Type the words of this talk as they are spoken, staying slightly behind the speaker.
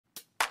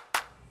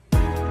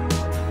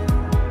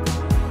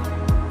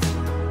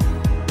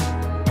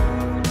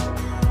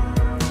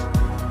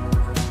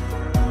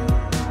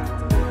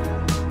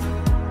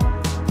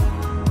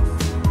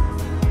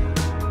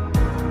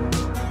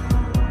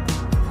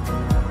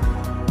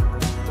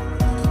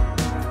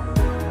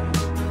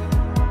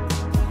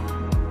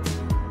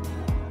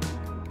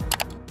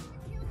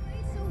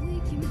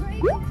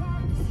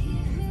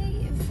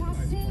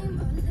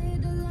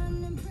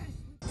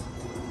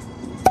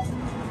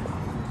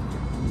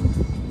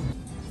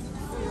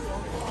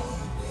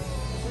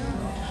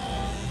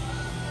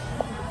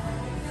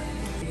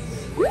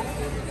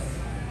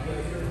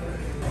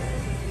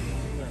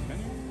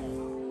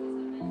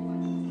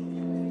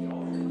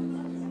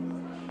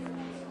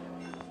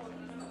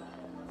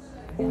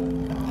Oh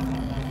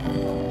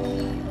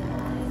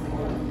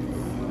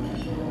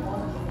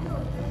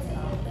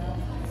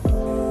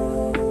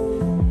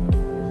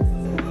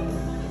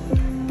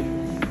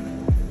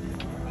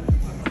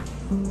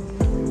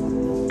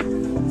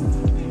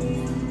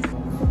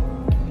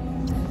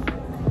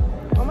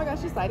my gosh,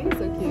 this lighting is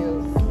so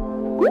cute.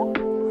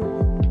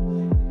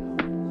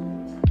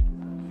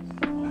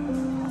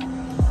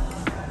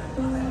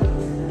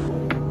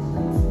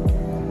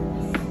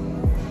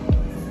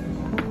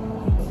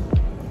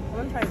 I'm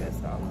gonna try this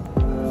though.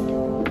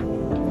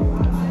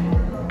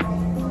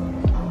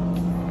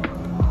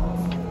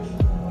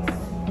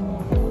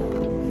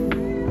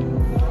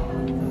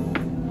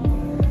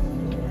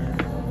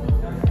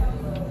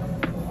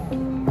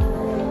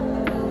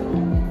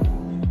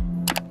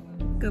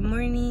 Good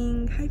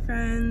morning. Hi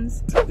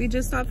friends. We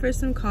just stopped for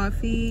some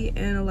coffee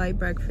and a light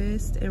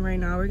breakfast, and right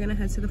now we're gonna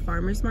head to the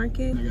farmer's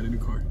market. I got a new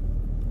car.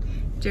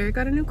 Jared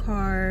got a new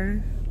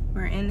car.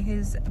 We're in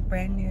his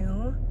brand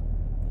new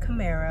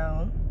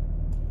Camaro.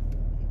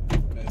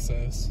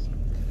 SS.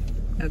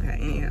 Okay,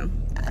 yeah.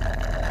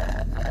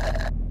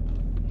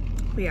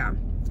 But yeah,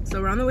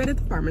 so we're on the way to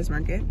the farmer's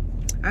market.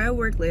 I have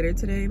work later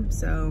today,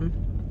 so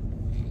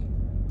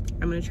I'm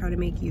gonna try to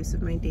make use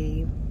of my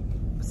day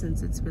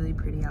since it's really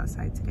pretty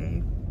outside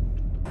today.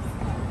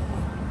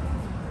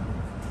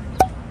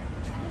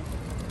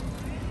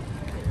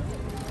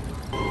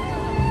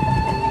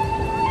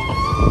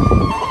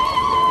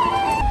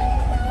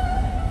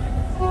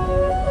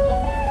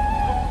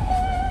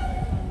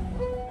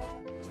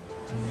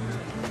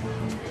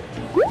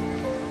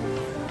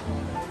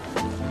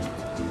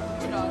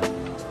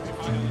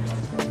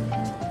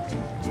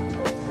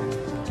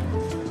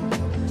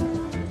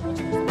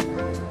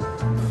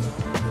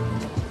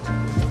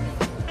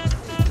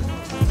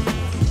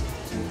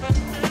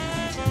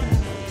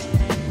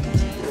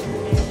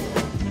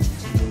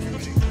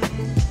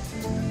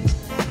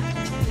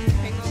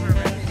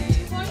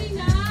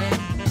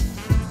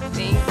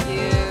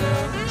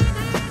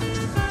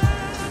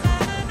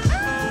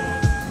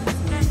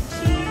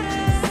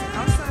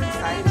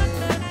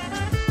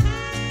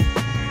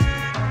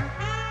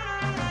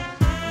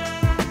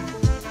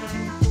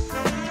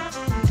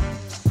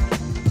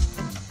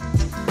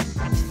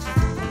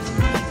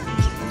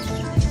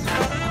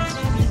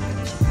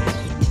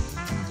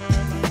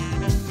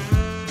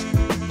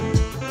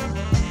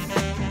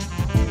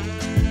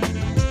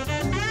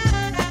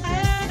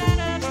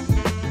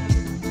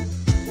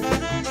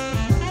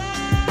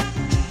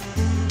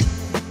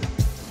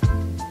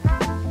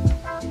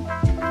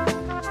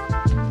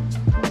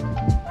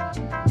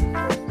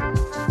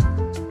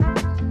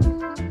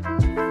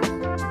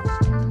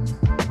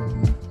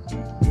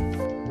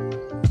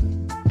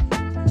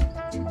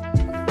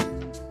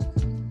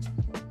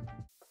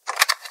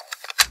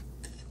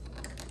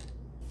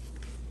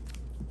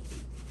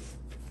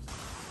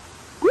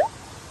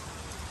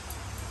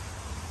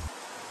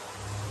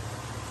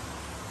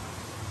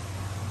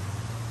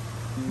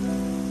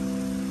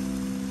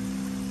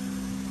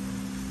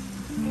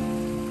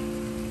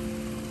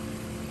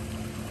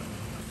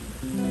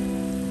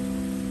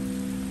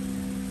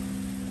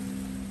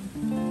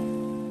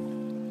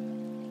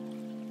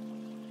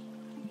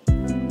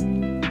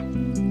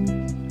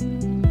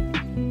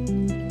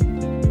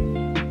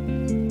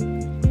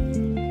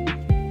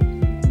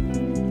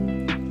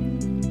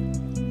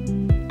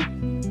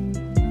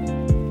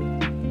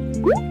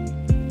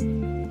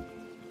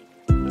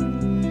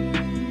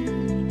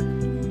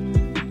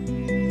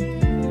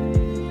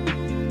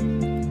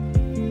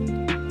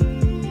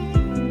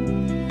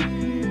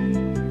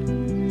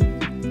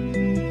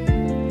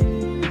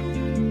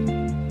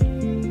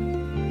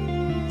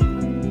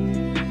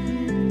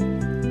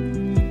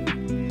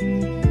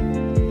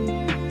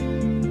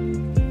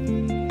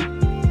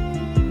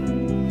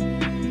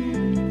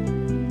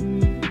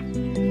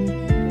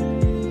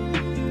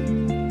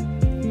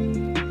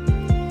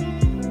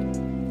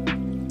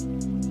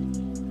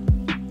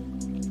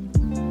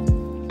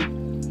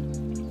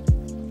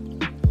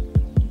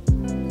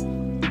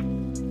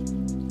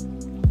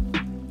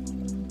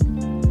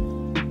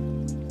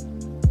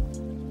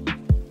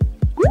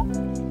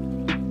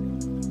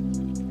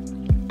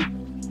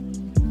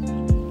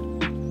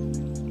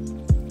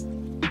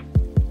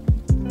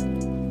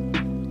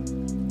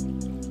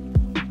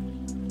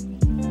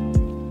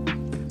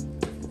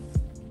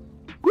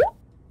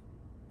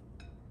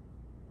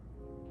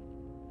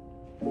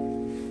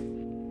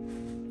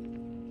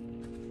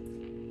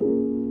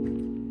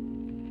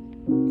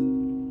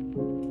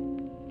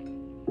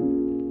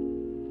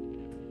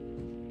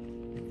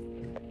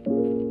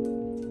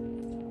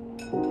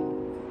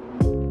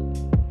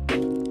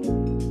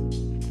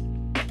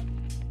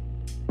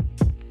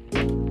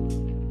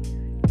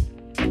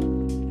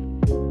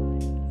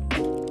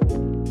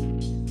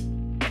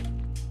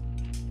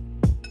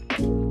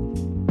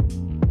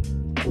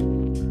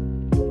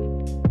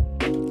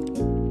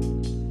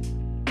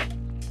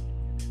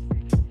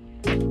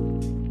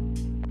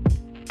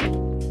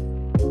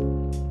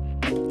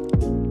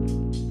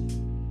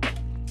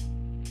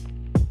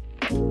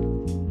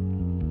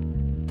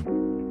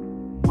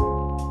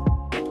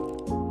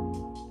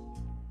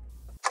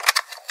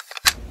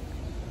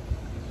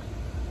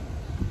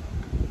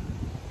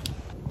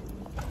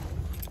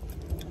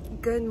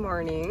 Good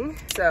morning.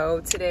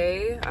 So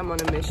today I'm on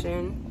a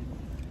mission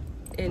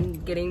in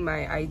getting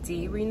my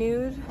ID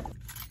renewed.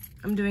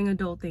 I'm doing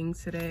adult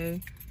things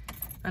today,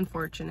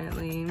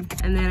 unfortunately.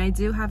 And then I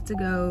do have to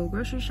go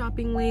grocery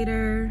shopping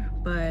later,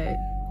 but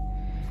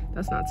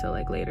that's not till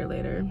like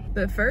later.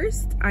 But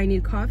first I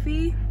need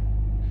coffee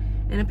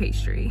and a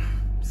pastry.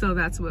 So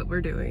that's what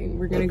we're doing.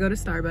 We're gonna go to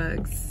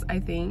Starbucks, I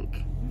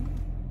think.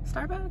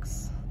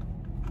 Starbucks?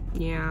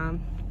 Yeah.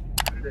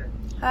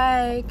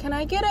 Hi, can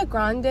I get a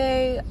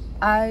grande?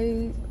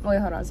 Wait,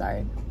 hold on,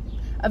 sorry.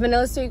 A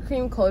vanilla sweet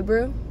cream cold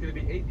brew. It's gonna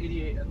be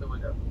 $8.88 at the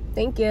window.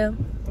 Thank you.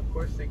 Of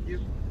course, thank you.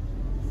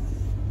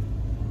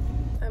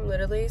 I'm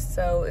literally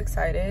so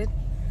excited.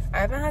 I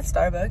haven't had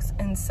Starbucks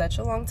in such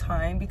a long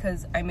time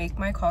because I make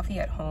my coffee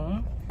at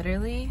home.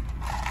 Literally.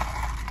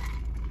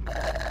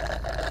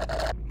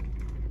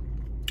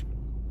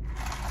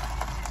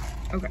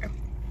 Okay.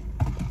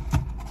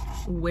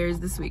 Where's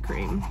the sweet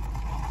cream?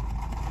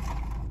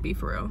 Be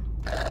for real.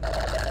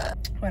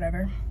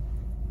 Whatever.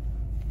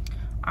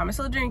 I'ma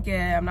still drink it.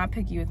 I'm not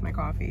picky with my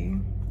coffee.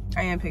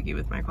 I am picky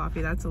with my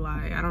coffee. That's a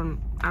lie. I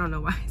don't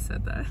know why I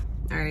said that.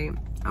 All right,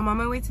 I'm on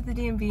my way to the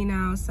DMV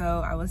now,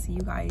 so I will see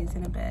you guys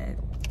in a bit.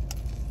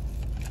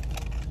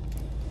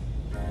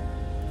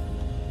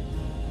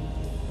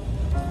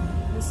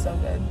 This is so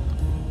good.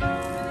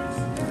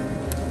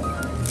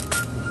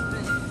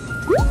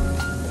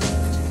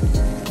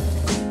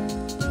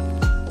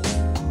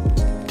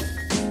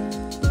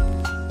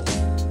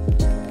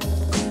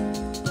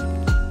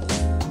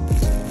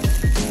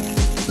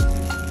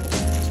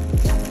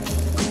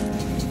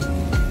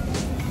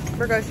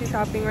 We're grocery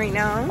shopping right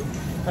now.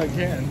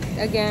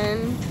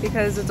 Again,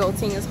 because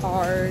adulting is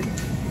hard.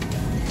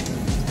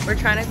 We're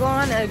trying to go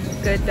on a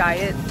good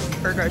diet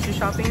for grocery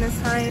shopping this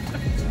time,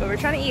 but we're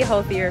trying to eat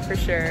healthier for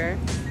sure.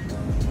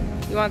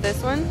 You want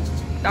this one?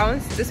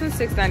 This one's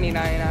 $6.99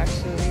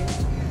 actually.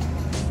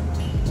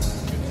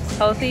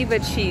 Healthy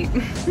but cheap.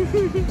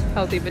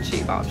 Healthy but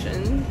cheap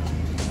option.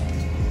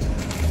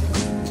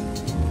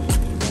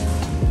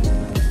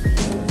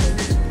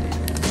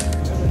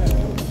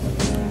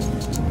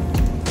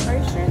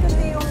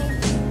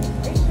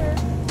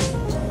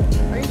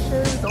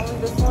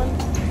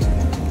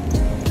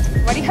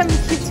 Why do you have me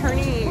keep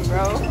turning,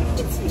 bro?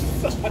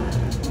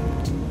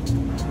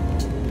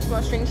 You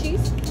want string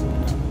cheese?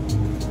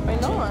 Why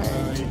not?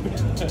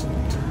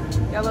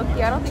 Yeah, look,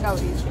 I don't think I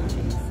would eat string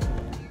cheese.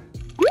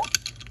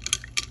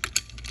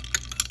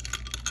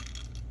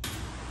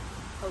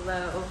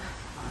 Hello.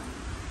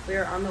 We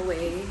are on the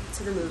way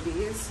to the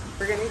movies.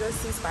 We're gonna go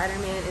see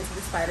Spider-Man Into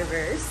the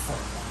Spider-Verse.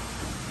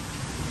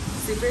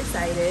 Super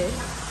excited.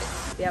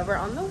 Yeah, we're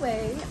on the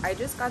way. I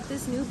just got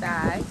this new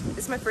bag.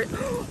 It's my first.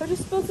 I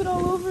just spilled it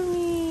all over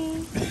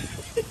me.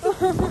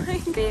 Oh my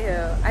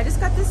god. I just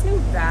got this new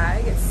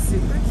bag. It's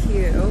super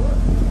cute.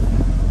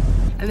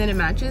 And then it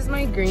matches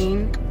my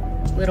green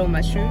little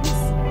mushrooms.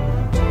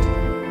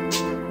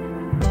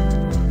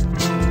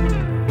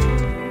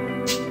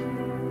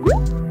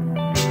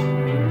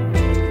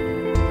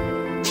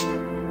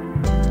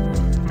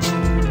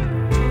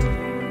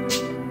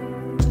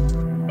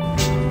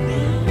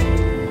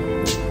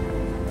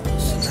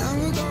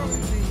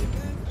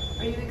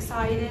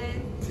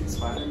 Excited to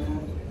Spider-Man.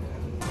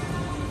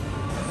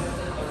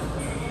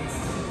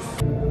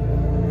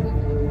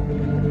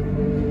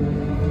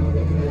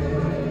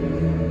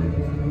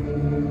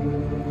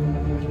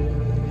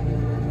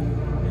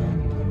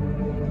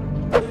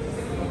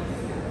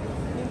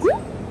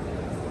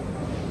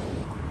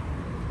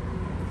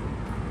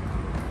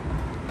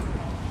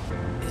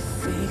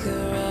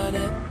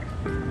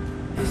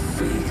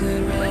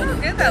 Look how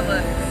good that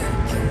looks.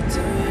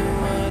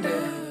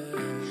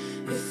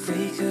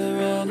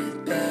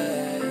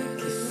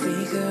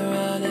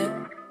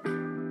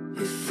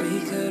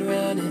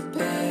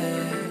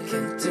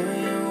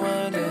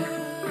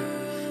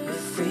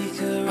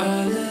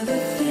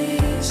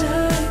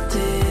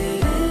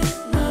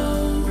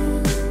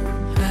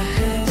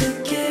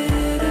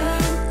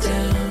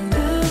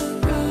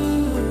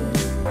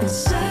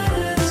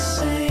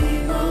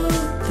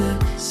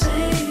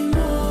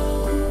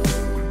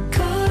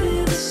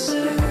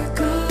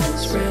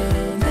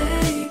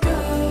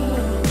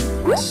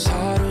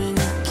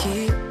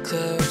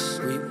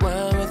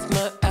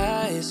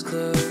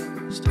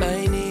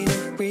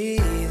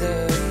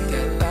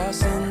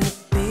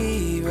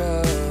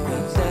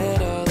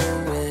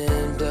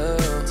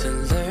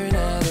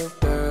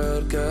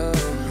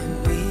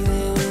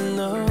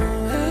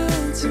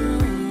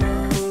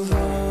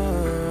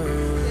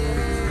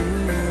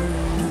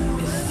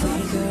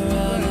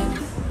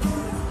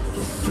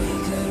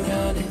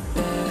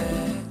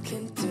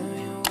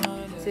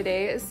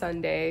 Today is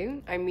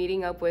Sunday. I'm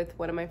meeting up with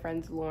one of my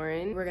friends,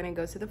 Lauren. We're gonna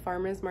go to the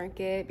farmer's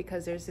market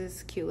because there's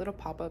this cute little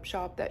pop-up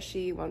shop that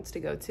she wants to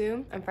go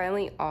to. I'm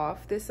finally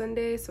off this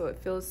Sunday, so it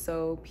feels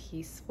so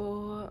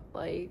peaceful.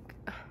 Like,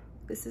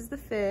 this is the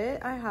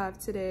fit I have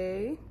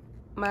today.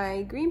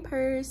 My green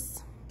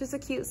purse, just a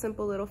cute,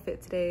 simple little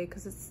fit today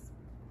because it's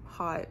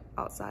hot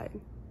outside.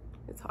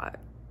 It's hot.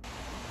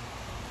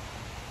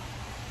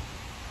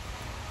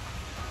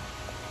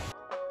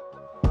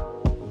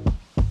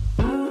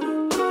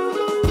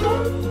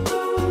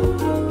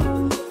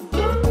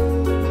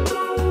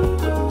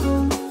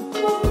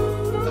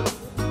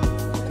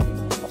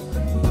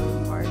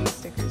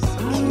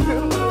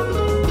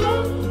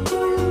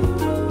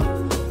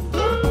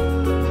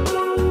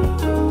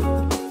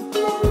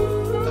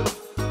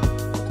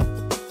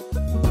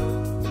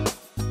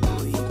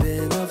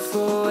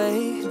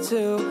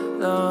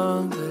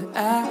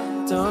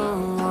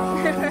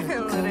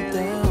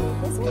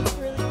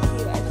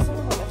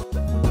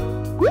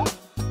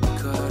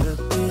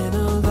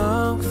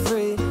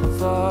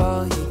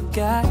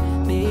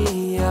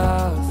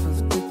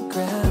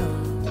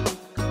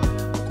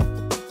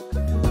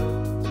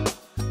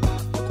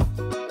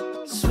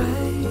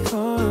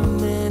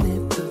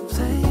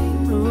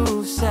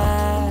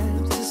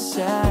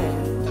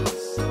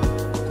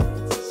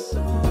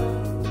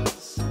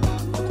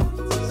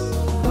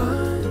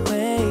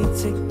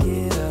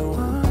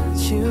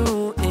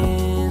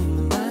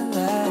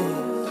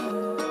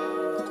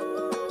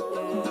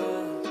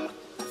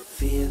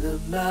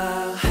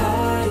 smile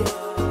high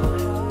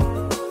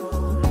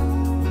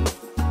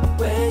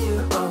when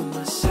you're on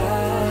my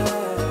side,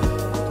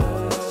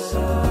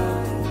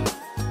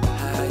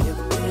 high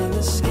up in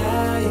the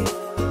sky,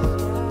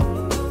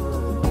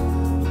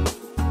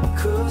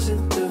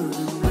 cruising through